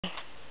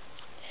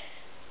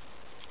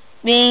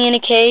Being in a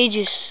cage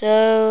is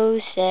so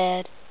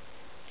sad.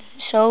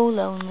 So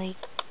lonely.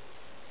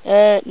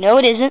 No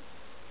it isn't.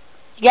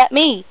 You got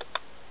me.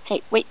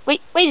 Hey, wait a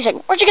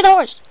second. Where'd you get the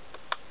horse?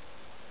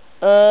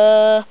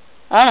 I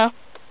don't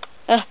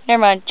know.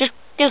 Never mind. Just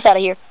get us out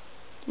of here.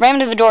 Ram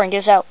into the door and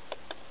get us out.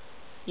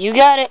 You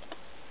got it.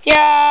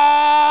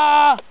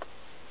 Yeah!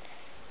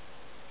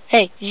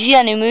 Hey, did you see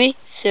that new movie?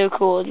 So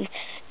cool. And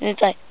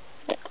it's like,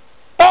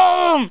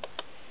 boom!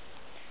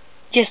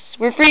 Yes,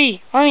 we're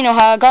free. I don't even know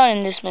how I got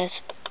in this mess.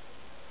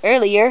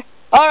 Earlier.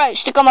 Alright,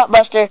 stick 'em up,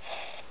 Buster.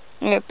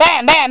 Bam,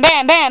 bam,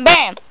 bam, bam,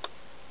 bam!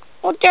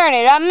 Oh, darn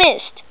it, I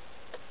missed.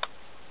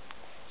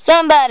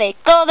 Somebody,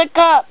 call the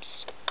cops.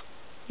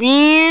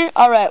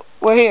 Alright,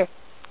 we're here.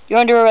 You're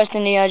under arrest,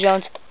 Indiana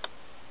Jones.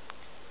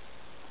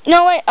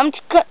 No, wait,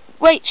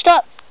 wait,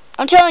 stop.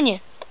 I'm telling you.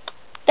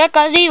 That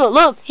guy's evil.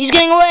 Look, he's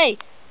getting away.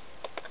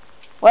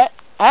 What?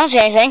 I don't see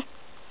anything.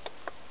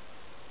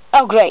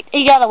 Oh, great.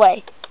 He got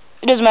away.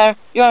 It doesn't matter.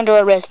 You're under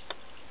arrest.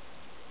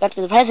 Back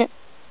to the present.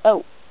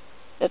 Oh.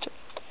 That's right.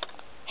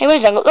 Hey,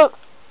 wait a second. Look.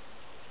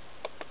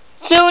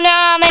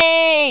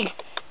 Tsunami!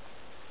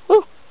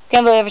 Woo.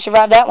 Can't believe I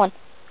survived that one.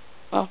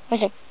 Oh, wait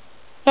a second.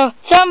 No.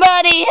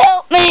 Somebody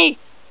help me!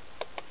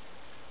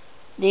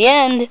 The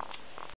end.